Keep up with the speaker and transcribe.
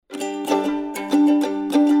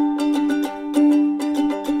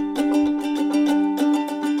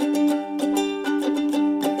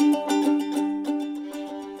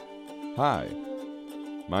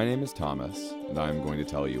My name is Thomas, and I am going to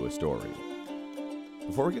tell you a story.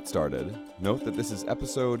 Before we get started, note that this is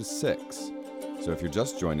episode 6, so if you're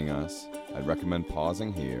just joining us, I'd recommend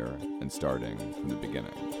pausing here and starting from the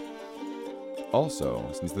beginning. Also,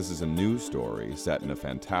 since this is a new story set in a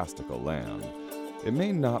fantastical land, it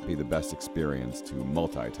may not be the best experience to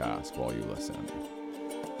multitask while you listen.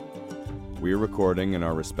 We're recording in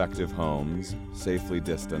our respective homes, safely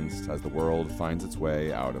distanced as the world finds its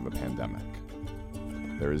way out of a pandemic.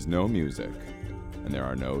 There is no music, and there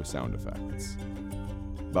are no sound effects.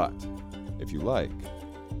 But, if you like,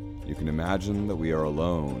 you can imagine that we are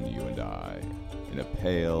alone, you and I, in a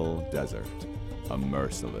pale desert, a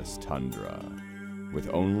merciless tundra,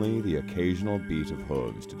 with only the occasional beat of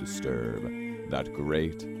hooves to disturb that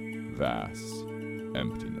great, vast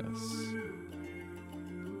emptiness.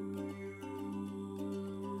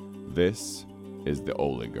 This is the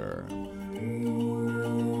Oliger.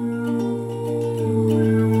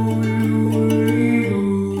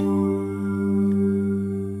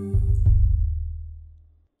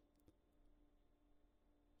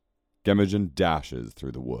 Gemmogen dashes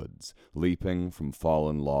through the woods, leaping from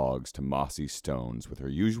fallen logs to mossy stones with her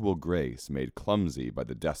usual grace made clumsy by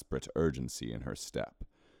the desperate urgency in her step.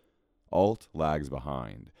 Alt lags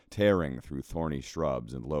behind, tearing through thorny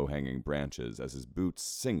shrubs and low-hanging branches as his boots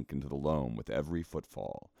sink into the loam with every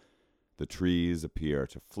footfall. The trees appear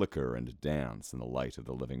to flicker and dance in the light of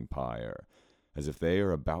the living pyre, as if they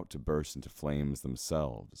are about to burst into flames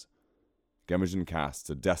themselves. Gemmogen casts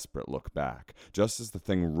a desperate look back, just as the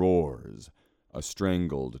thing roars, a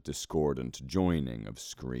strangled, discordant joining of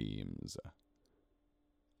screams.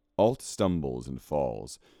 Alt stumbles and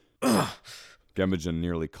falls. Gemmogen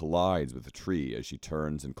nearly collides with a tree as she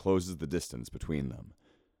turns and closes the distance between them.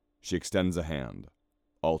 She extends a hand.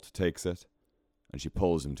 Alt takes it, and she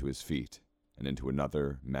pulls him to his feet and into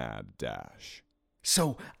another mad dash.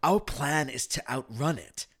 So our plan is to outrun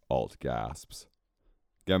it? Alt gasps.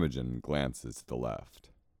 Gemmogen glances to the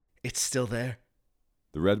left. It's still there?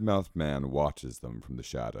 The red-mouthed man watches them from the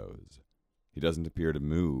shadows. He doesn't appear to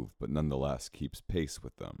move, but nonetheless keeps pace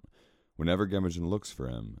with them. Whenever Gemmogen looks for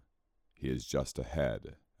him, he is just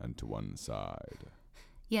ahead and to one side.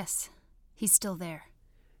 Yes, he's still there.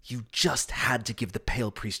 You just had to give the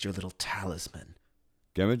pale priest your little talisman.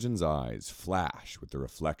 Gemmogen's eyes flash with the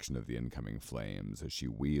reflection of the incoming flames as she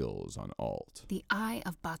wheels on Alt. The eye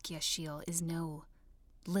of Bakyashil is no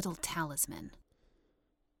little talisman.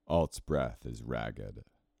 Alt's breath is ragged.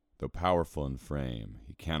 Though powerful in frame,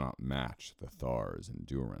 he cannot match the Thar's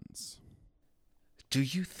endurance. Do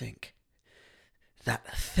you think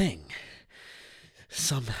that thing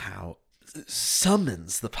somehow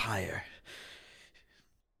summons the pyre?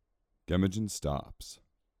 Gemmogen stops.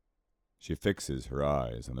 She fixes her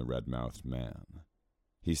eyes on the red-mouthed man.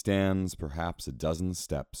 He stands perhaps a dozen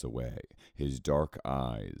steps away, his dark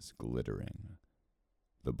eyes glittering.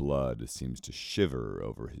 The blood seems to shiver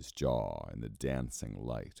over his jaw in the dancing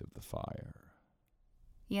light of the fire.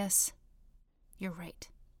 Yes, you're right.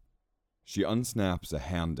 She unsnaps a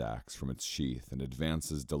hand axe from its sheath and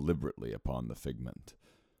advances deliberately upon the figment.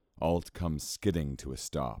 Alt comes skidding to a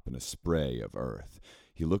stop in a spray of earth.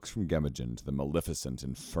 He looks from Gemmogen to the maleficent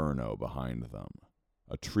inferno behind them.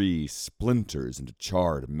 A tree splinters into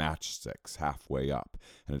charred matchsticks halfway up,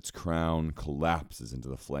 and its crown collapses into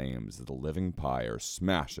the flames as the living pyre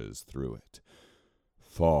smashes through it.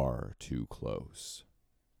 Far too close.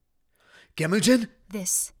 Gemmogen?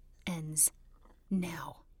 This ends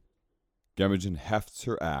now. Gemmogen hefts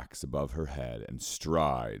her axe above her head and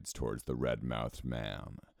strides towards the red-mouthed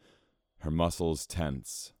man. Her muscles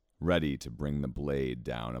tense, ready to bring the blade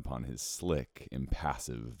down upon his slick,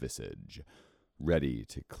 impassive visage, ready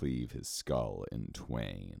to cleave his skull in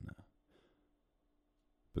twain.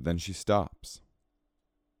 But then she stops.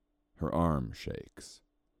 Her arm shakes.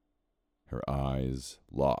 Her eyes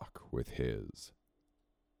lock with his,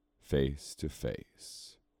 face to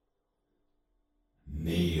face.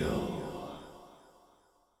 Kneel.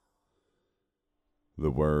 The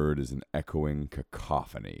word is an echoing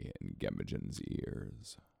cacophony in Gemmogen's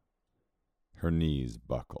ears. Her knees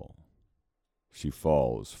buckle. She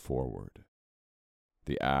falls forward.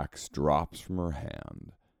 The axe drops from her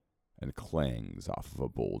hand and clangs off of a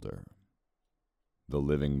boulder. The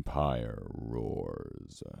living pyre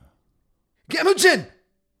roars. Gemmogen!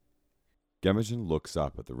 Gemmogen looks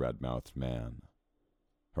up at the red-mouthed man.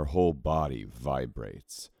 Her whole body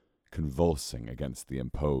vibrates, convulsing against the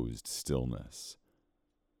imposed stillness.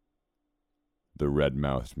 The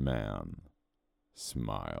red-mouthed man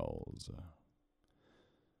smiles.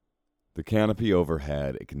 The canopy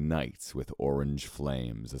overhead ignites with orange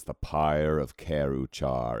flames as the pyre of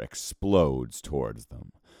Keruchar explodes towards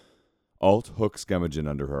them. Alt hooks Gemijin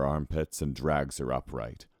under her armpits and drags her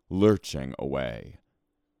upright, lurching away.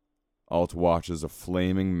 Alt watches a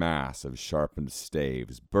flaming mass of sharpened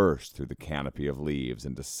staves burst through the canopy of leaves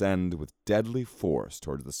and descend with deadly force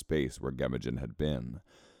towards the space where Gemijin had been.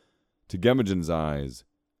 To Gemijin's eyes,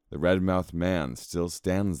 the red-mouthed man still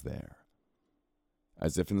stands there.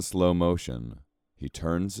 As if in slow motion, he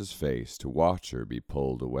turns his face to watch her be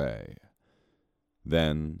pulled away.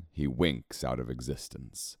 Then he winks out of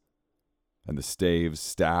existence, and the staves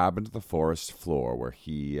stab into the forest floor where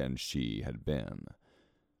he and she had been,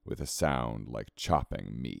 with a sound like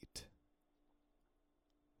chopping meat.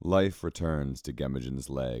 Life returns to Gemijin's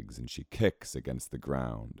legs, and she kicks against the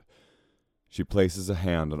ground. She places a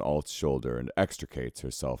hand on Alt's shoulder and extricates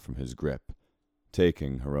herself from his grip,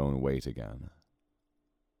 taking her own weight again.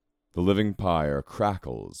 The living pyre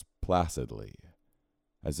crackles placidly,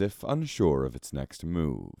 as if unsure of its next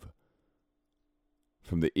move.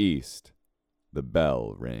 From the east, the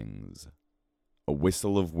bell rings. A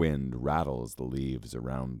whistle of wind rattles the leaves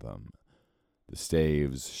around them. The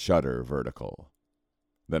staves shudder vertical,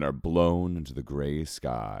 then are blown into the gray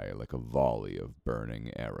sky like a volley of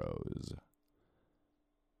burning arrows.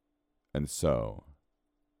 And so,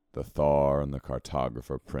 the Thar and the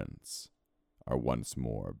cartographer prince are once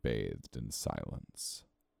more bathed in silence.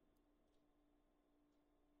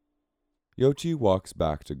 Yochi walks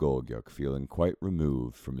back to Golgyuk feeling quite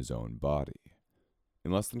removed from his own body.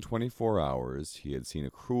 In less than 24 hours, he had seen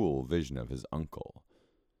a cruel vision of his uncle,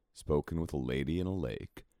 spoken with a lady in a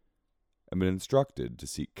lake, and been instructed to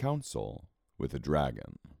seek counsel with a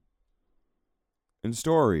dragon. In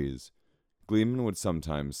stories, Gleeman would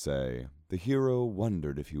sometimes say, the hero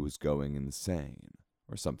wondered if he was going insane,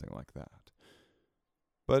 or something like that.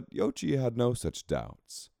 But Yochi had no such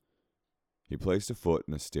doubts. He placed a foot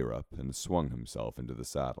in a stirrup and swung himself into the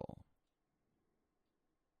saddle.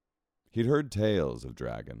 He'd heard tales of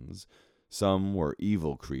dragons. Some were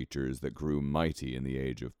evil creatures that grew mighty in the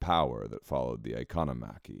age of power that followed the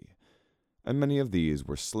Economachy, and many of these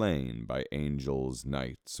were slain by angels,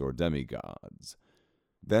 knights, or demigods.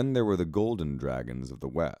 Then there were the golden dragons of the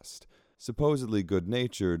West, supposedly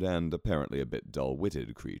good-natured and apparently a bit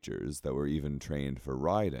dull-witted creatures that were even trained for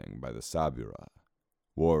riding by the Sabura,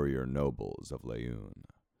 warrior nobles of Leyun.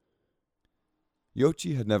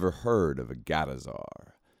 Yochi had never heard of a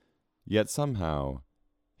Gadazar, yet somehow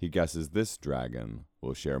he guesses this dragon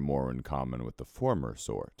will share more in common with the former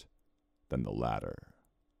sort than the latter.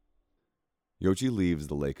 Yochi leaves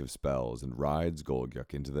the Lake of Spells and rides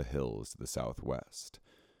Golgyuk into the hills to the southwest.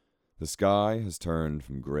 The sky has turned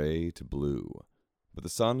from gray to blue, but the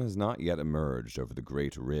sun has not yet emerged over the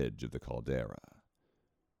great ridge of the caldera.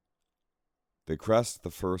 They crest the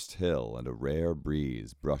first hill, and a rare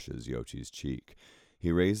breeze brushes Yochi's cheek.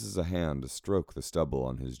 He raises a hand to stroke the stubble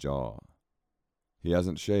on his jaw. He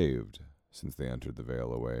hasn't shaved since they entered the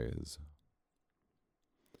Vale of Ways.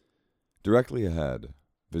 Directly ahead,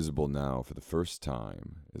 visible now for the first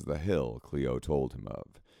time, is the hill Cleo told him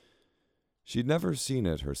of. She'd never seen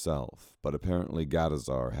it herself, but apparently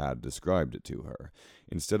Gadazar had described it to her.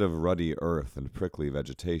 Instead of ruddy earth and prickly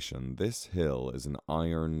vegetation, this hill is an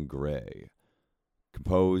iron gray.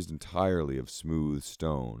 Composed entirely of smooth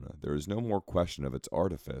stone, there is no more question of its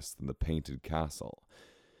artifice than the painted castle.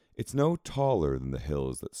 It's no taller than the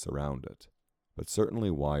hills that surround it, but certainly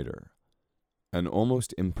wider. An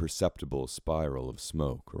almost imperceptible spiral of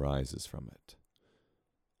smoke rises from it.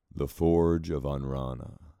 The Forge of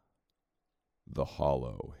Anrana. The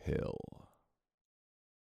Hollow Hill.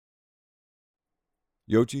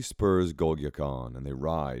 Yochi spurs Golgyuk on, and they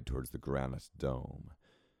ride towards the granite dome.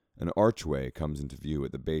 An archway comes into view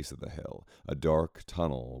at the base of the hill, a dark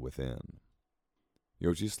tunnel within.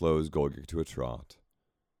 Yochi slows Golgyuk to a trot,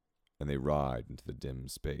 and they ride into the dim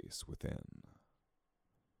space within.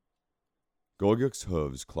 Golgyuk's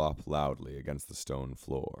hooves clop loudly against the stone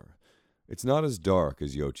floor. It's not as dark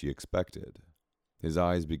as Yochi expected. His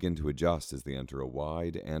eyes begin to adjust as they enter a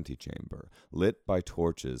wide antechamber, lit by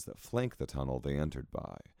torches that flank the tunnel they entered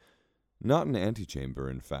by. Not an antechamber,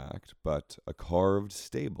 in fact, but a carved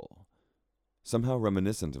stable. Somehow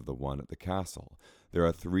reminiscent of the one at the castle, there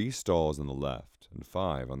are 3 stalls on the left and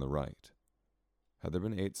 5 on the right. Had there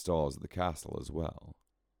been 8 stalls at the castle as well?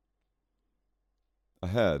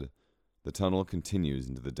 Ahead, the tunnel continues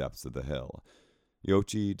into the depths of the hill.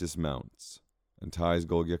 Yochi dismounts and ties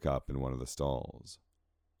Golgyuk up in one of the stalls.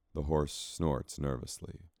 The horse snorts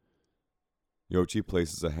nervously. Yochi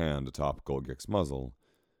places a hand atop Golgyuk's muzzle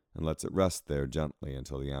and lets it rest there gently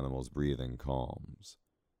until the animal's breathing calms.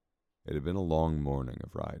 It had been a long morning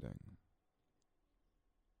of riding.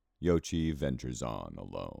 Yochi ventures on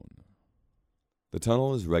alone. The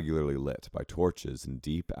tunnel is regularly lit by torches in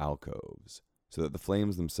deep alcoves, so that the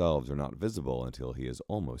flames themselves are not visible until he is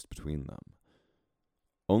almost between them.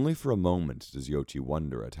 Only for a moment does Yochi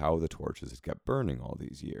wonder at how the torches had kept burning all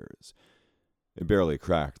these years. It barely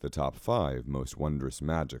cracked the top 5 most wondrous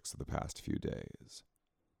magics of the past few days.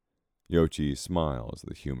 Yochi smiles at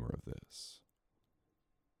the humor of this.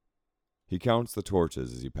 He counts the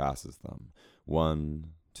torches as he passes them.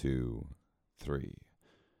 1, 2, 3.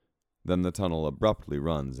 Then the tunnel abruptly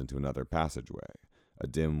runs into another passageway, a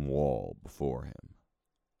dim wall before him.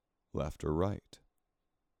 Left or right?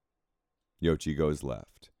 Yochi goes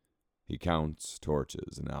left. He counts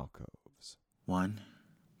torches and alcoves. 1,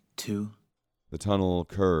 2. The tunnel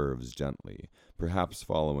curves gently, perhaps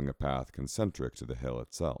following a path concentric to the hill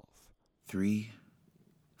itself. 3,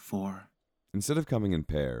 4. Instead of coming in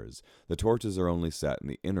pairs, the torches are only set in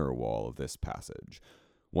the inner wall of this passage,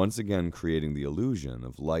 once again creating the illusion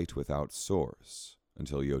of light without source,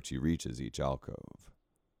 until Yochi reaches each alcove.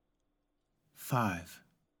 5.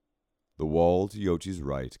 The wall to Yochi's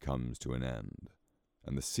right comes to an end,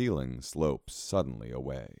 and the ceiling slopes suddenly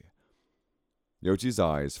away. Yochi's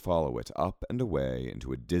eyes follow it up and away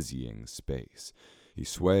into a dizzying space. He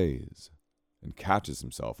sways and catches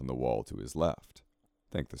himself in the wall to his left.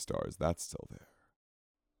 Thank the stars that's still there.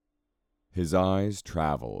 His eyes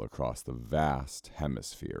travel across the vast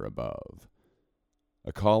hemisphere above.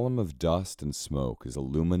 A column of dust and smoke is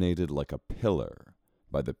illuminated like a pillar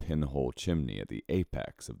by the pinhole chimney at the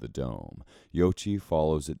apex of the dome. Yochi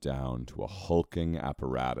follows it down to a hulking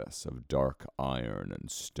apparatus of dark iron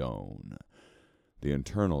and stone, the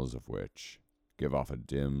internals of which give off a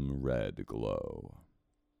dim red glow.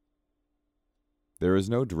 There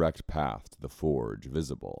is no direct path to the forge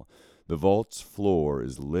visible. The vault's floor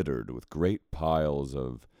is littered with great piles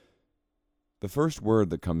of... The first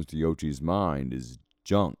word that comes to Yochi's mind is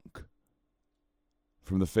junk.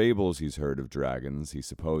 From the fables he's heard of dragons, he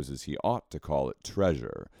supposes he ought to call it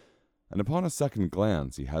treasure, and upon a second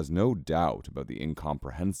glance he has no doubt about the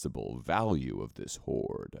incomprehensible value of this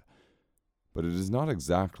hoard. But it is not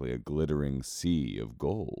exactly a glittering sea of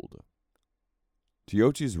gold. To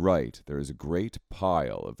Yochi's right, there is a great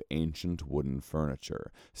pile of ancient wooden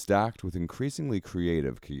furniture, stacked with increasingly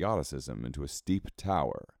creative chaoticism into a steep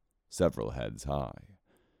tower, several heads high.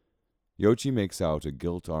 Yochi makes out a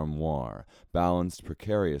gilt armoire, balanced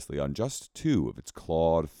precariously on just 2 of its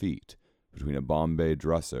clawed feet, between a Bombay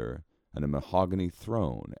dresser and a mahogany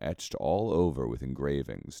throne etched all over with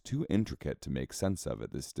engravings too intricate to make sense of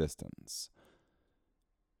at this distance.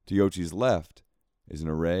 To Yochi's left is an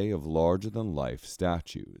array of larger-than-life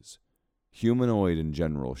statues, humanoid in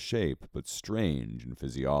general shape but strange in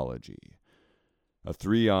physiology. A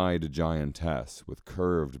 3-eyed giantess with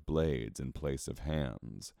curved blades in place of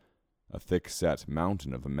hands, a thick-set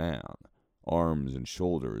mountain of a man, arms and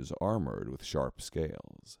shoulders armored with sharp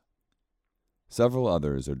scales. Several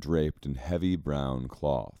others are draped in heavy brown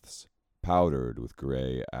cloths, powdered with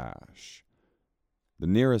gray ash. The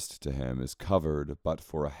nearest to him is covered but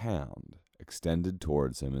for a hand, extended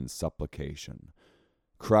towards him in supplication,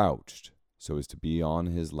 crouched so as to be on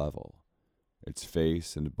his level, its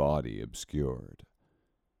face and body obscured.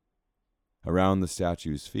 Around the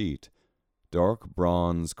statue's feet, dark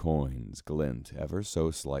bronze coins glint ever so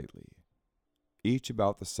slightly, each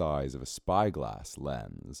about the size of a spyglass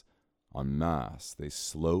lens. En masse, they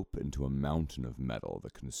slope into a mountain of metal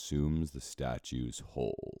that consumes the statue's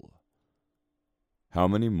whole. How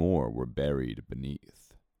many more were buried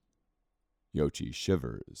beneath? Yochi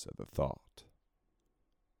shivers at the thought.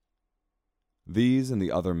 These and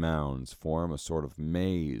the other mounds form a sort of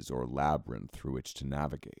maze or labyrinth through which to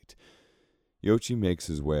navigate. Yochi makes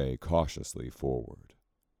his way cautiously forward.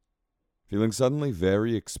 Feeling suddenly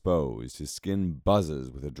very exposed, his skin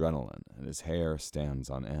buzzes with adrenaline, and his hair stands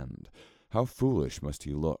on end. How foolish must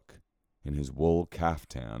he look, in his wool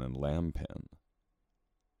caftan and lambpin.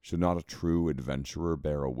 Should not a true adventurer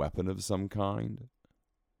bear a weapon of some kind?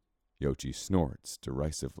 Yochi snorts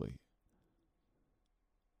derisively.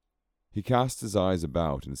 He casts his eyes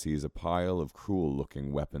about and sees a pile of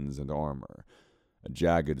cruel-looking weapons and armor, a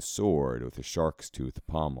jagged sword with a shark's tooth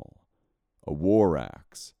pommel, a war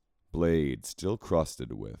axe, blade still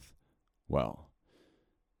crusted with, well,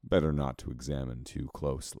 better not to examine too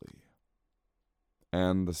closely,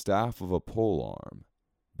 and the staff of a polearm,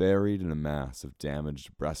 buried in a mass of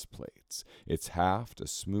damaged breastplates, its haft a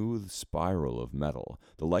smooth spiral of metal,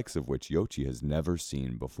 the likes of which Yochi has never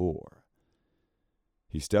seen before.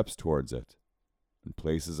 He steps towards it and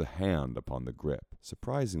places a hand upon the grip,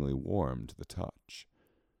 surprisingly warm to the touch.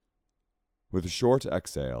 With a short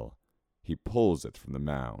exhale, he pulls it from the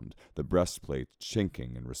mound, the breastplate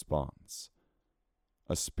chinking in response.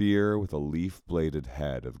 A spear with a leaf-bladed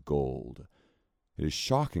head of gold. It is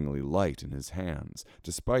shockingly light in his hands,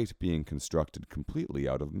 despite being constructed completely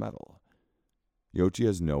out of metal. Yochi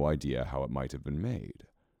has no idea how it might have been made.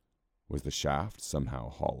 Was the shaft somehow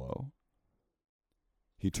hollow?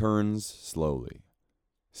 He turns slowly,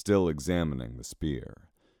 still examining the spear,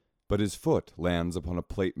 but his foot lands upon a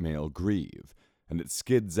plate mail greave, and it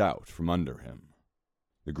skids out from under him.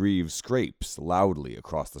 The greave scrapes loudly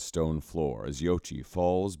across the stone floor as Yochi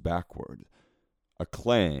falls backward. A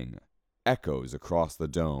clang echoes across the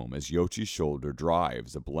dome as Yochi's shoulder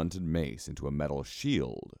drives a blunted mace into a metal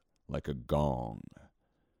shield like a gong.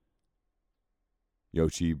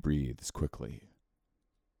 Yochi breathes quickly.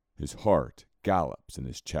 His heart gallops in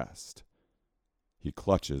his chest. He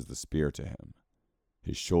clutches the spear to him,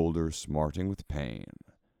 his shoulders smarting with pain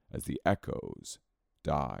as the echoes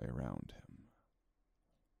die around him.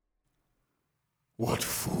 What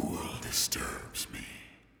fool disturbs me?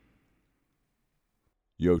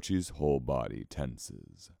 Yochi's whole body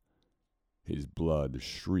tenses. His blood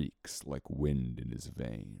shrieks like wind in his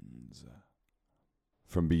veins.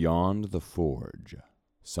 From beyond the forge,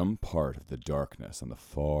 some part of the darkness on the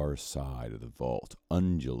far side of the vault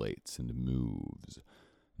undulates and moves,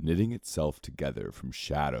 knitting itself together from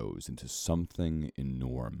shadows into something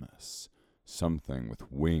enormous, something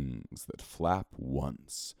with wings that flap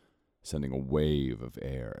once, sending a wave of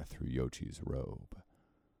air through Yochi's robe.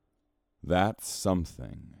 That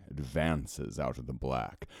something advances out of the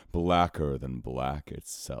black, blacker than black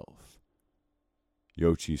itself.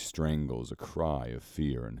 Yochi strangles a cry of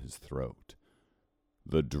fear in his throat.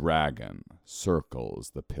 The dragon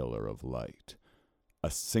circles the pillar of light. A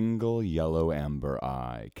single yellow-amber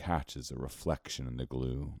eye catches a reflection in the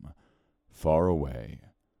gloom, far away,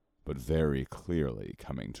 but very clearly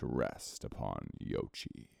coming to rest upon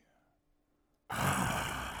Yochi.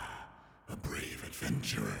 Ah, a brave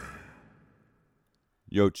adventurer.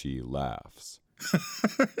 Yochi laughs.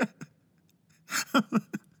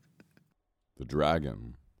 The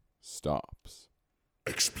dragon stops.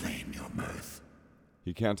 Explain your mirth.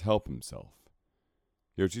 He can't help himself.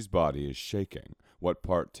 Yochi's body is shaking. What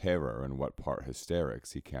part terror and what part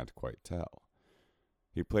hysterics he can't quite tell.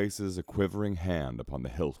 He places a quivering hand upon the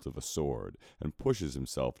hilt of a sword and pushes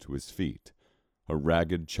himself to his feet, a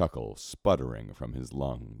ragged chuckle sputtering from his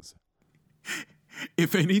lungs.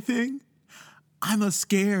 If anything, I'm a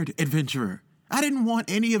scared adventurer. I didn't want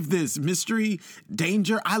any of this mystery,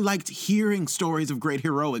 danger. I liked hearing stories of great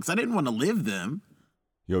heroics. I didn't want to live them.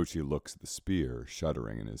 Yochi looks at the spear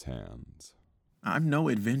shuddering in his hands. I'm no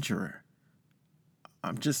adventurer.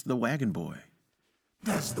 I'm just the wagon boy.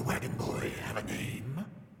 Does the wagon boy have a name?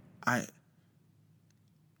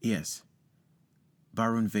 Yes.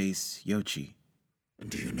 Barun Vase Yochi.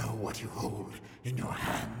 Do you know what you hold in your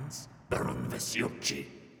hands, Barun Vase Yochi?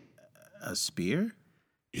 A spear?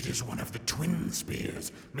 It is one of the twin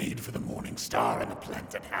spears made for the Morning Star and the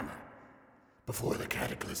Planted Hammer. Before the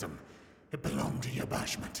Cataclysm, it belonged to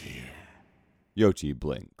Yabashmatir. Yochi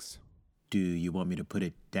blinks. Do you want me to put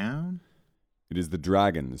it down? It is the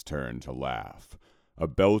dragon's turn to laugh, a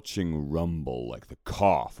belching rumble like the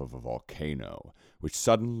cough of a volcano, which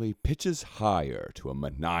suddenly pitches higher to a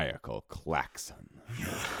maniacal klaxon.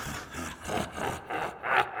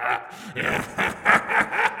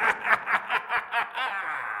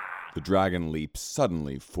 The dragon leaps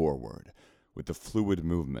suddenly forward, with the fluid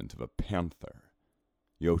movement of a panther.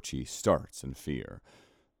 Yochi starts in fear.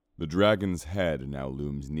 The dragon's head now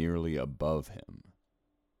looms nearly above him.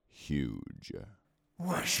 Huge.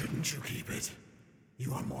 Why shouldn't you keep it?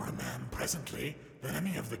 You are more a man presently than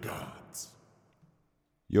any of the gods.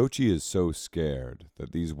 Yochi is so scared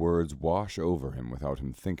that these words wash over him without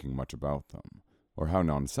him thinking much about them, or how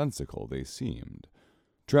nonsensical they seemed.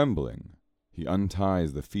 Trembling, he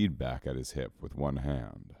unties the feedback at his hip with one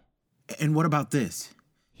hand. And what about this?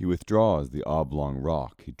 He withdraws the oblong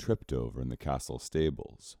rock he tripped over in the castle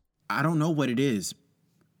stables. I don't know what it is,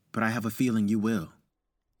 but I have a feeling you will.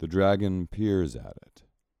 The dragon peers at it.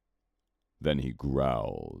 Then he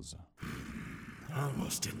growls. I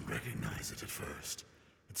almost didn't recognize it at first.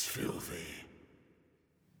 It's filthy.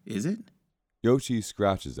 Is it? Yochi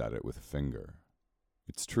scratches at it with a finger.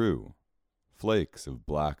 It's true. Flakes of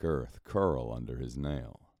black earth curl under his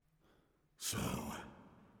nail. So,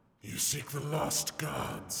 you seek the lost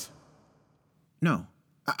gods? No.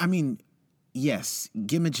 I mean, yes,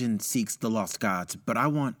 Gimogen seeks the lost gods, but I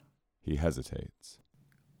want... He hesitates.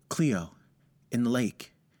 Cleo, in the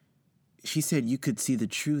lake. She said you could see the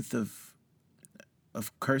truth of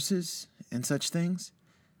curses and such things.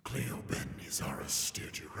 Cleo Ben Izaris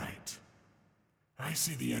steered you right. I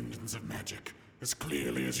see the engines of magic as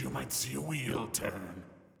clearly as you might see a wheel turn.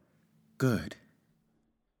 Good.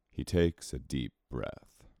 He takes a deep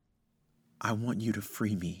breath. I want you to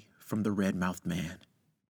free me from the red-mouthed man.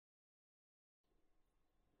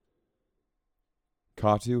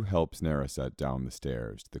 Katu helps Naraset down the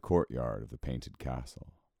stairs to the courtyard of the painted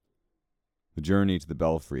castle. The journey to the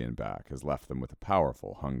belfry and back has left them with a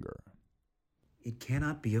powerful hunger. It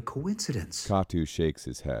cannot be a coincidence. Katu shakes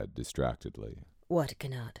his head distractedly. What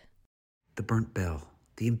cannot? The burnt bell,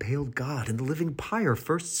 the impaled god, and the living pyre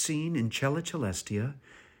first seen in Cella Celestia,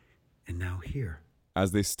 and now here.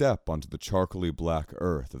 As they step onto the charcoaly black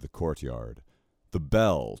earth of the courtyard, the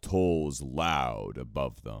bell tolls loud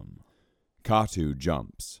above them. Katu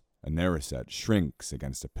jumps, and Naraset shrinks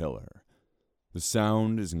against a pillar. The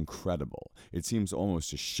sound is incredible. It seems almost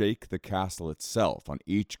to shake the castle itself on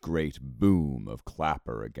each great boom of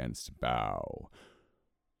clapper against bow.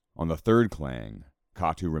 On the third clang,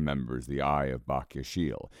 Katu remembers the eye of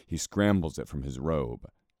Bakyashil. He scrambles it from his robe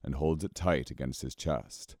and holds it tight against his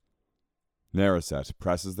chest. Naraset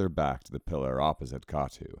presses their back to the pillar opposite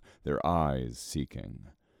Katu, their eyes seeking.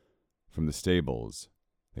 From the stables,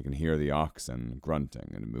 they can hear the oxen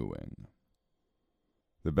grunting and mooing.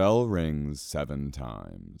 The bell rings 7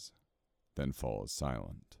 times, then falls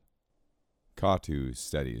silent. Katu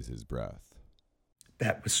steadies his breath.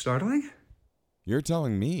 That was startling? You're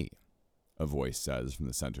telling me, a voice says from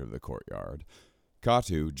the center of the courtyard.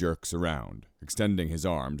 Katu jerks around, extending his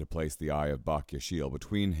arm to place the eye of Bakyashil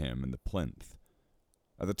between him and the plinth.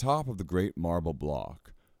 At the top of the great marble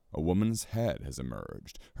block, a woman's head has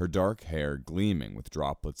emerged, her dark hair gleaming with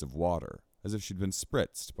droplets of water, as if she'd been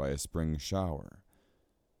spritzed by a spring shower.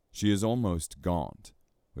 She is almost gaunt,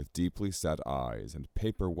 with deeply set eyes and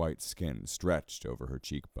paper-white skin stretched over her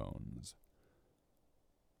cheekbones.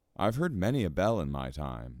 I've heard many a bell in my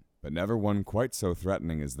time, but never one quite so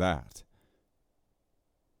threatening as that.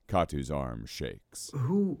 Katu's arm shakes.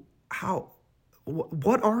 Who? How?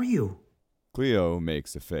 What are you? Cleo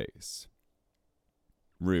makes a face.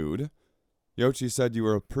 Rude. Yochi said you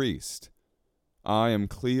were a priest. I am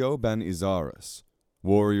Cleo Ben Izaris,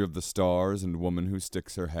 warrior of the stars and woman who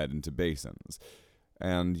sticks her head into basins.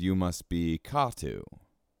 And you must be Katu.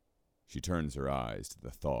 She turns her eyes to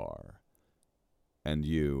the Thar. And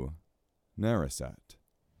you, Naraset.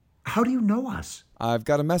 How do you know us? I've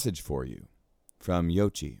got a message for you. From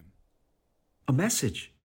Yochi. A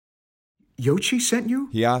message? Yochi sent you?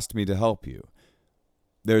 He asked me to help you.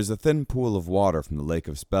 There's a thin pool of water from the Lake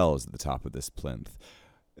of Spells at the top of this plinth.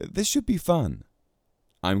 This should be fun.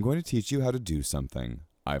 I'm going to teach you how to do something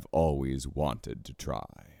I've always wanted to try.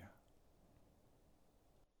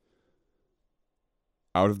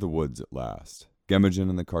 Out of the woods at last, Gemmogen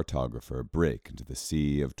and the cartographer break into the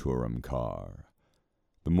sea of Turum Kar.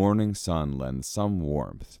 The morning sun lends some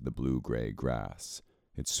warmth to the blue-gray grass.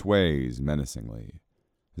 It sways menacingly,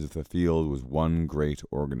 as if the field was one great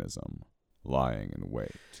organism, lying in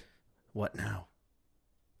wait. What now?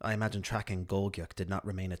 I imagine tracking Golgyuk did not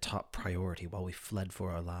remain a top priority while we fled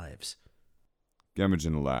for our lives.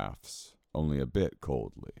 Gemmogen laughs, only a bit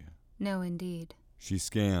coldly. No, indeed. She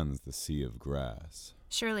scans the sea of grass.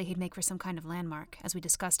 Surely he'd make for some kind of landmark, as we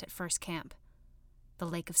discussed at first camp. The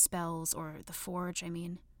Lake of Spells, or the Forge, I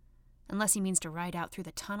mean. Unless he means to ride out through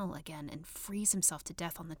the tunnel again and freeze himself to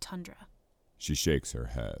death on the tundra. She shakes her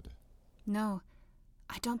head. No,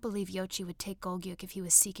 I don't believe Yochi would take Golgyuk if he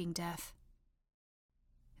was seeking death.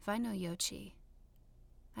 If I know Yochi,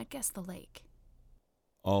 I'd guess the lake.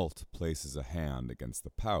 Alt places a hand against the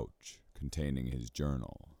pouch containing his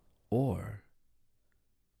journal. Or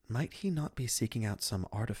might he not be seeking out some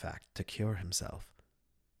artifact to cure himself?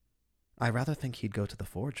 I rather think he'd go to the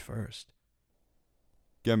Forge first.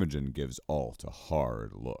 Gemmogen gives Alt a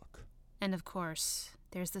hard look. And of course,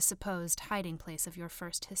 there's the supposed hiding place of your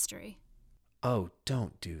first history. Oh,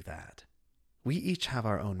 don't do that. We each have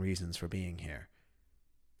our own reasons for being here.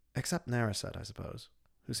 Except Naraset, I suppose,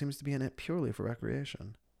 who seems to be in it purely for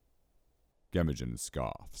recreation. Gemmogen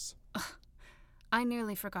scoffs. I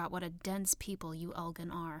nearly forgot what a dense people you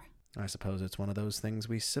Ulgan are. I suppose it's one of those things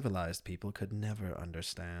we civilized people could never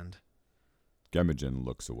understand. Gemmogen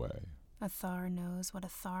looks away. A Thar knows what a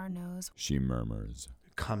Thar knows. She murmurs.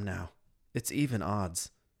 Come now. It's even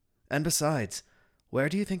odds. And besides, where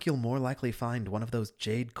do you think you'll more likely find one of those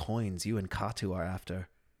jade coins you and Katu are after?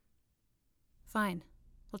 Fine.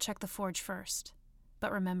 We'll check the Forge first.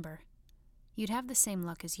 But remember, you'd have the same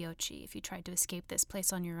luck as Yochi if you tried to escape this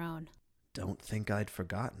place on your own. Don't think I'd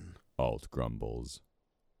forgotten. Alt grumbles.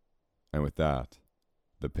 And with that,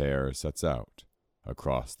 the pair sets out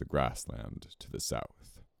across the grassland to the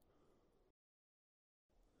south.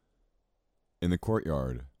 In the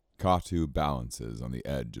courtyard, Katu balances on the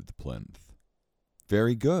edge of the plinth.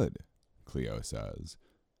 "Very good," Cleo says.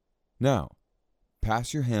 "Now,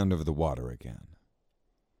 pass your hand over the water again."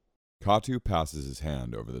 Katu passes his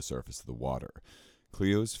hand over the surface of the water.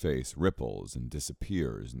 Cleo's face ripples and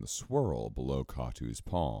disappears in the swirl below Katu's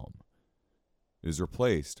palm. It is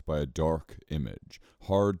replaced by a dark image,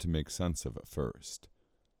 hard to make sense of at first.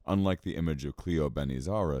 Unlike the image of Cleo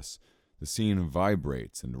Benizaris, the scene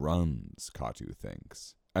vibrates and runs, Katu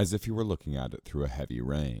thinks, as if he were looking at it through a heavy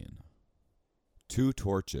rain. 2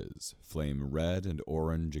 torches flame red and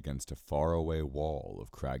orange against a faraway wall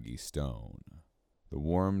of craggy stone, the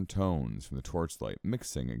warm tones from the torchlight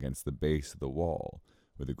mixing against the base of the wall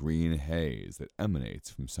with a green haze that emanates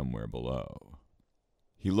from somewhere below.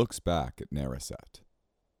 He looks back at Naraset.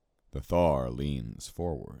 The Thar leans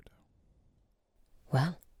forward.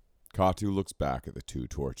 "Well?" Katu looks back at the 2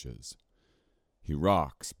 torches. He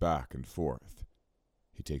rocks back and forth.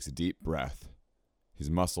 He takes a deep breath. His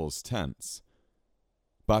muscles tense.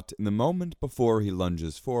 But in the moment before he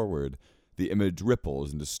lunges forward, the image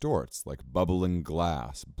ripples and distorts like bubbling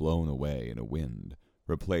glass blown away in a wind,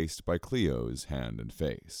 replaced by Cleo's hand and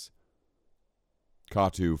face.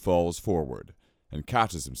 Katu falls forward and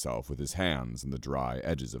catches himself with his hands on the dry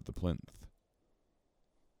edges of the plinth.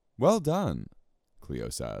 "Well done," Cleo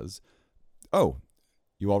says. "Oh,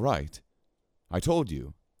 you all right? I told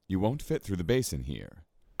you, you won't fit through the basin here."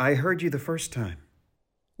 I heard you the first time.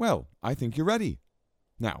 "Well, I think you're ready.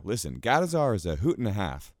 Now, listen, Gadazar is a hoot and a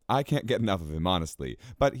half. I can't get enough of him, honestly,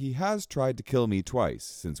 but he has tried to kill me twice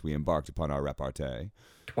since we embarked upon our repartee."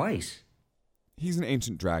 "Twice?" "He's an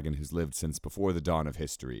ancient dragon who's lived since before the dawn of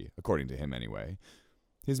history, according to him anyway.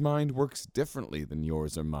 His mind works differently than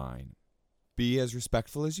yours or mine. Be as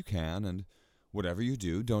respectful as you can, and whatever you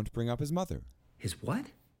do, don't bring up his mother." "His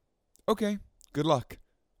what?" "Okay, good luck.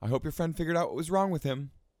 I hope your friend figured out what was wrong with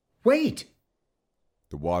him." "Wait!"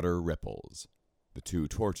 The water ripples. The 2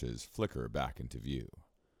 torches flicker back into view.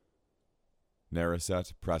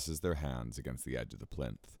 Naraset presses their hands against the edge of the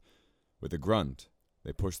plinth. With a grunt,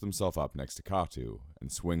 they push themselves up next to Katu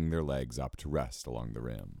and swing their legs up to rest along the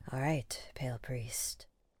rim. "All right, Pale Priest.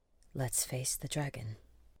 Let's face the dragon."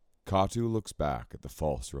 Katu looks back at the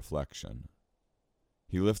false reflection.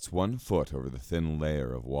 He lifts 1 foot over the thin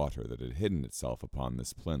layer of water that had hidden itself upon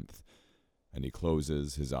this plinth, and he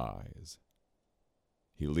closes his eyes.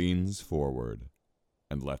 He leans forward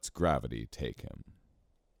and lets gravity take him.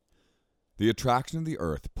 The attraction of the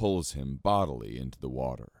earth pulls him bodily into the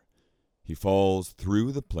water. He falls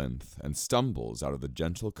through the plinth and stumbles out of the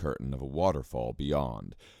gentle curtain of a waterfall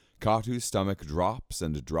beyond. Katu's stomach drops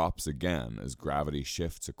and drops again as gravity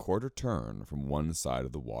shifts a quarter turn from one side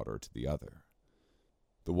of the water to the other.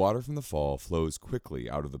 The water from the fall flows quickly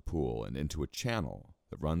out of the pool and into a channel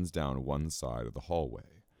that runs down one side of the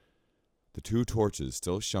hallway. The 2 torches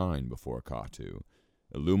still shine before Katu,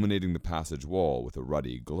 illuminating the passage wall with a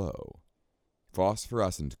ruddy glow.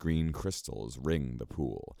 Phosphorescent green crystals ring the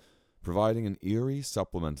pool, providing an eerie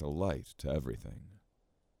supplemental light to everything.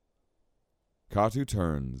 Katu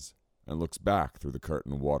turns and looks back through the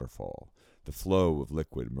curtain waterfall, the flow of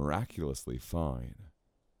liquid miraculously fine.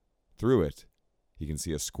 Through it, he can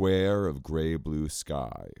see a square of gray-blue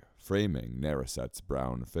sky, framing Naraset's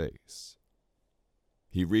brown face.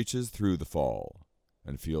 He reaches through the fall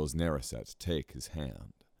and feels Naraset take his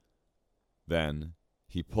hand. Then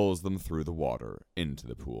he pulls them through the water into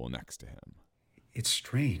the pool next to him. "It's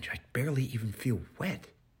strange. I barely even feel wet.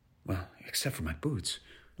 Well, except for my boots."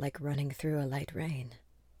 "Like running through a light rain."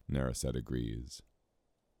 Naraset agrees.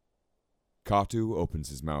 Katu opens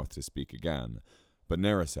his mouth to speak again, but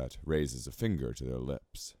Naraset raises a finger to their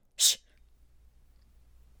lips. "Shh!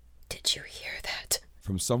 Did you hear that?"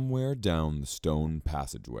 From somewhere down the stone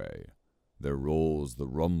passageway, there rolls the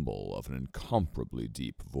rumble of an incomparably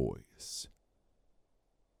deep voice.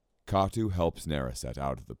 Katu helps Naraset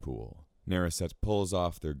out of the pool. Naraset pulls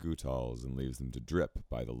off their gutals and leaves them to drip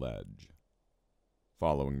by the ledge.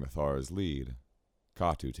 Following the Thar's lead,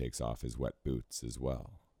 Katu takes off his wet boots as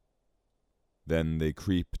well. Then they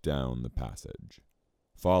creep down the passage,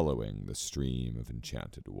 following the stream of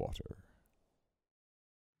enchanted water.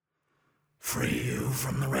 "Free you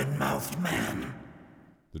from the red-mouthed man."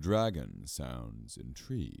 The dragon sounds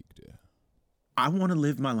intrigued. I want to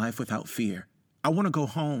live my life without fear. I want to go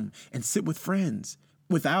home and sit with friends,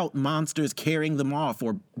 without monsters carrying them off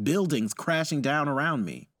or buildings crashing down around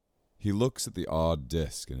me. He looks at the odd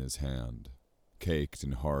disc in his hand, caked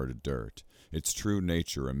in hard dirt, its true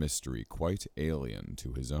nature a mystery quite alien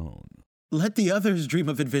to his own. Let the others dream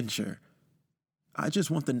of adventure. I just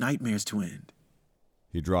want the nightmares to end.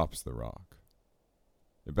 He drops the rock.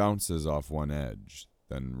 It bounces off one edge,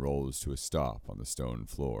 then rolls to a stop on the stone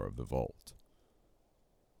floor of the vault.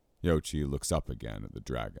 Yochi looks up again at the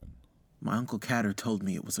dragon. My Uncle Catter told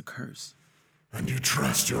me it was a curse. And you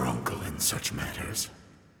trust your uncle in such matters?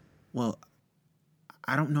 Well,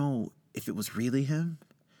 I don't know if it was really him.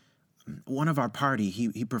 One of our party,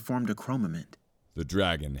 he performed a chromament. The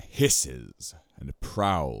dragon hisses and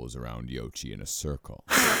prowls around Yochi in a circle.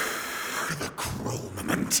 The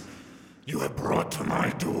chromament! You have brought to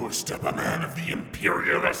my doorstep a man of the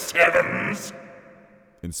imperialist heavens!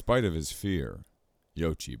 In spite of his fear,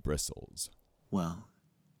 Yochi bristles. Well,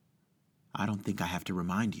 I don't think I have to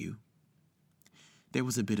remind you. There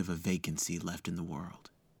was a bit of a vacancy left in the world.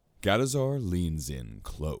 Gadazar leans in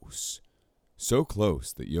close. So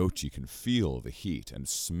close that Yochi can feel the heat and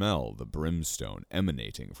smell the brimstone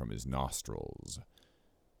emanating from his nostrils.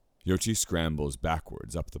 Yochi scrambles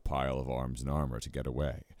backwards up the pile of arms and armor to get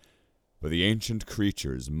away, but the ancient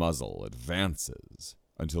creature's muzzle advances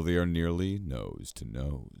until they are nearly nose to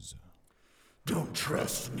nose. Don't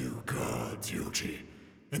trust new gods, Yochi,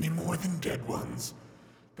 any more than dead ones.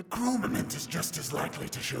 The chromament is just as likely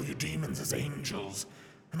to show you demons as angels,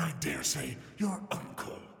 and I dare say your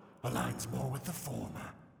uncle aligns more with the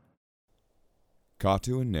former.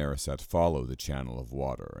 Katu and Naraset follow the channel of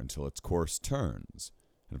water until its course turns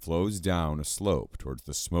and flows down a slope towards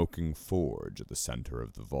the smoking forge at the center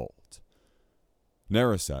of the vault.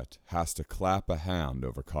 Naraset has to clap a hand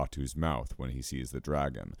over Katu's mouth when he sees the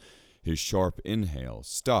dragon, his sharp inhale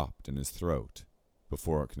stopped in his throat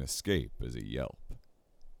before it can escape as a yelp.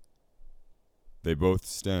 They both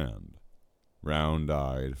stand,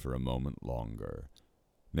 round-eyed for a moment longer,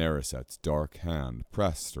 Naraset's dark hand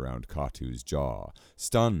pressed around Katu's jaw,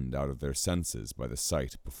 stunned out of their senses by the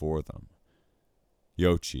sight before them.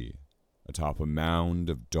 Yochi, atop a mound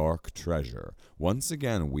of dark treasure, once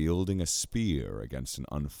again wielding a spear against an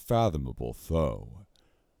unfathomable foe,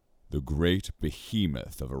 the great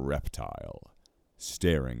behemoth of a reptile,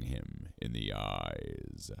 staring him in the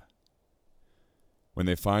eyes. When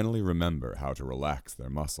they finally remember how to relax their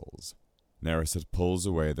muscles, Naraset pulls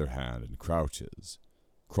away their hand and crouches,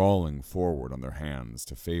 crawling forward on their hands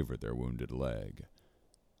to favor their wounded leg.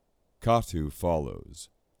 Katu follows,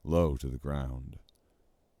 low to the ground.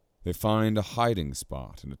 They find a hiding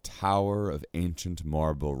spot in a tower of ancient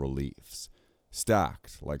marble reliefs,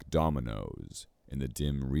 stacked like dominoes in the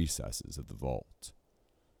dim recesses of the vault.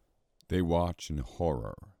 They watch in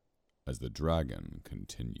horror as the dragon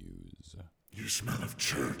continues. You smell of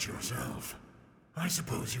church yourself. I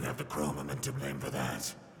suppose you have the chromament to blame for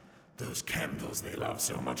that. Those candles they love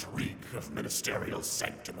so much reek of ministerial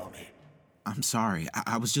sanctimony. I'm sorry,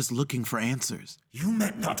 I was just looking for answers. You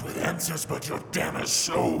met not with answers, but your damaged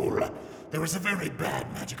soul. There is a very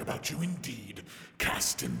bad magic about you indeed,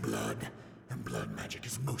 cast in blood, and blood magic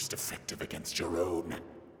is most effective against your own.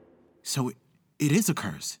 So it is a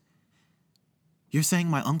curse. You're saying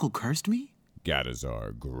my uncle cursed me?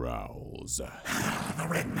 Gadazar growls. The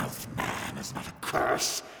Red-Mouthed Man is not a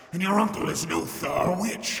curse, and your uncle is no Thar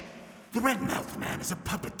witch. The Red-Mouthed Man is a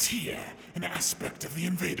puppeteer, an aspect of the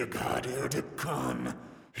invader god Erdek Khan.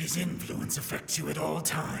 His influence affects you at all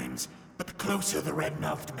times, but the closer the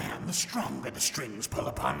Red-Mouthed Man, the stronger the strings pull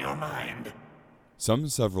upon your mind. Some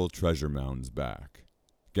several treasure mounds back,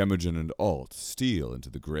 Gemogen and Alt steal into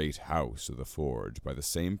the great house of the forge by the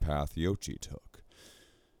same path Yochi took.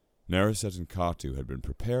 Naraset and Katu had been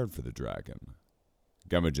prepared for the dragon.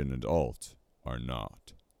 Gemogen and Alt are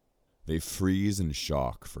not. They freeze in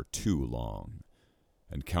shock for too long,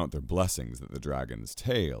 and count their blessings that the dragon's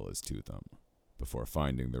tail is to them, before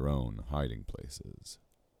finding their own hiding places.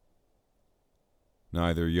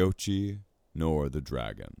 Neither Yochi nor the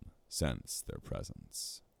dragon sense their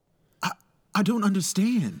presence. I don't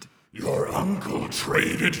understand. Your uncle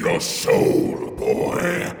traded your soul,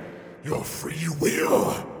 boy. Your free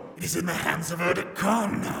will. It is in the hands of Erdek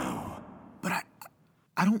Khan now. But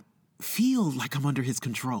I don't feel like I'm under his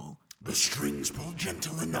control. The strings pull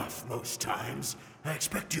gentle enough most times. I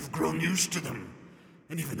expect you've grown used to them.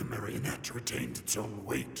 And even a marionette retained its own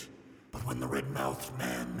weight. But when the Red-Mouthed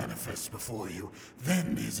Man manifests before you,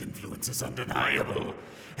 then his influence is undeniable.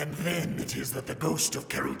 And then it is that the ghost of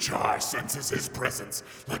Keruchar senses his presence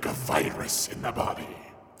like a virus in the body.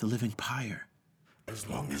 The living pyre. As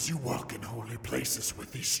long as you walk in holy places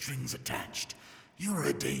with these strings attached, you're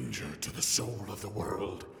a danger to the soul of the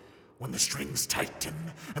world. When the strings tighten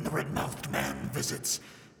and the Red-Mouthed Man visits,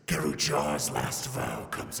 Keruchar's last vow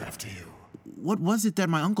comes after you. What was it that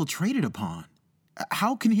my uncle traded upon?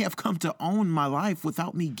 How can he have come to own my life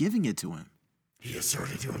without me giving it to him? He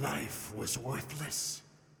asserted your life was worthless,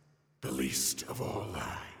 the least of all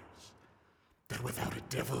lives. that without a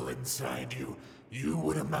devil inside you, you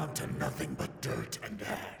would amount to nothing but dirt and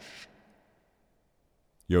ash.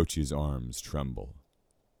 Yochi's arms tremble.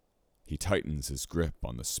 He tightens his grip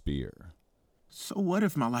on the spear. So what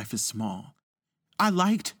if my life is small? I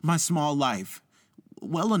liked my small life.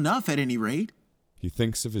 Well enough, at any rate. He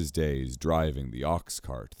thinks of his days driving the ox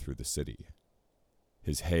cart through the city,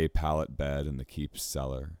 his hay pallet bed in the keep's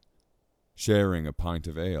cellar, sharing a pint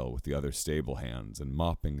of ale with the other stable hands and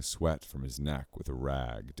mopping sweat from his neck with a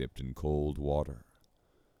rag dipped in cold water.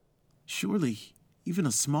 Surely, even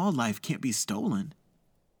a small life can't be stolen.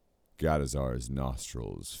 Gadazar's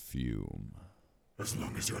nostrils fume. As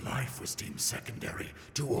long as your life was deemed secondary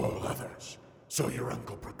to all others, so your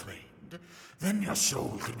uncle proclaimed, then your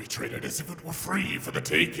soul could be traded as if it were free for the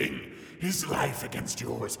taking, his life against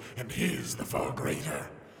yours, and his the far greater.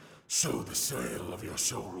 So the sale of your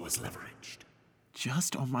soul was leveraged.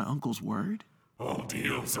 Just on my uncle's word? All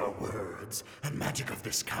deals are words, and magic of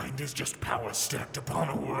this kind is just power stacked upon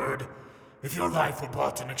a word. If your life were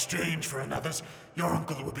bought in exchange for another's, your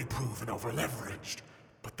uncle would be proven over-leveraged.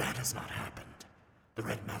 But that has not happened. The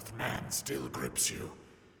Red-Mouthed Man still grips you,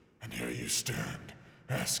 and here you stand,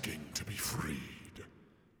 asking to be freed.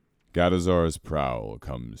 Gadazar's prowl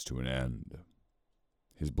comes to an end.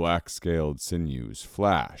 His black-scaled sinews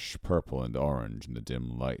flash purple and orange in the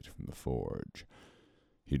dim light from the forge.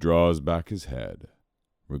 He draws back his head,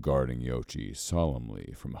 regarding Yochi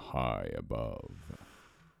solemnly from high above.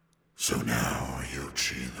 So now,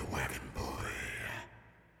 Yochi the Wagon Boy,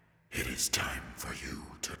 it is time for you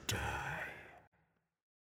to die.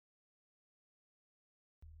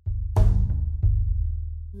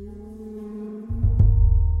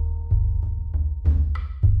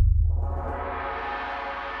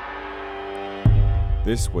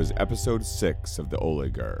 This was episode 6 of The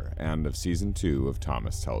Oligar and of season 2 of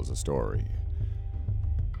Thomas Tells a Story.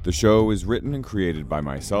 The show is written and created by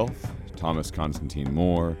myself, Thomas Constantine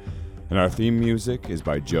Moore, and our theme music is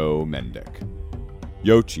by Joe Mendick.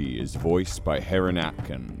 Yochi is voiced by Heron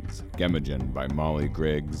Atkins, Gemmegen by Molly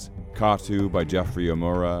Griggs, Katu by Jeffrey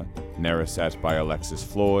Omura, Naraset by Alexis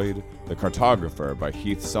Floyd, the cartographer by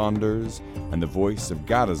Heath Saunders, and the voice of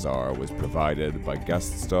Gadazar was provided by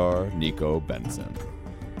guest star Nico Benson.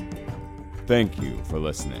 Thank you for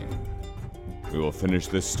listening. We will finish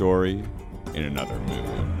this story in another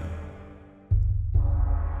moon.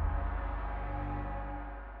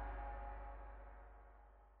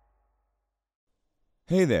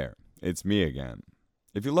 Hey there, it's me again.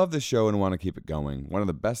 If you love this show and want to keep it going, one of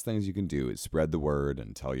the best things you can do is spread the word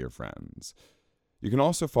and tell your friends. You can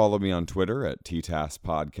also follow me on Twitter at TTAS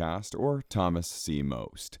Podcast or Thomas C.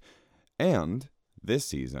 Most. And this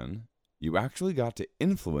season, you actually got to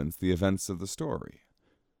influence the events of the story.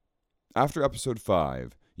 After episode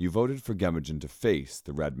 5, you voted for Gemmegen to face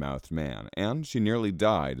the Red-Mouthed Man, and she nearly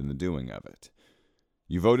died in the doing of it.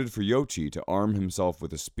 You voted for Yochi to arm himself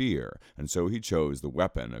with a spear, and so he chose the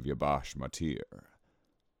weapon of Yabash Matir.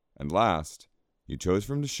 And last, you chose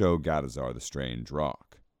for him to show Gadazar the strange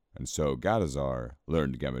rock, and so Gadazar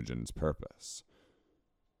learned Gemmegen's purpose.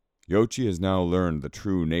 Yochi has now learned the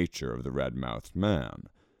true nature of the Red-Mouthed Man,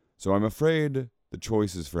 so I'm afraid the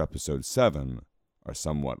choices for episode 7 are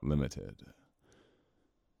somewhat limited.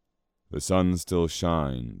 The sun still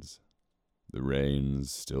shines, the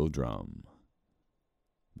rains still drum,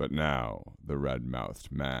 but now the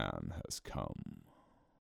Red-Mouthed Man has come.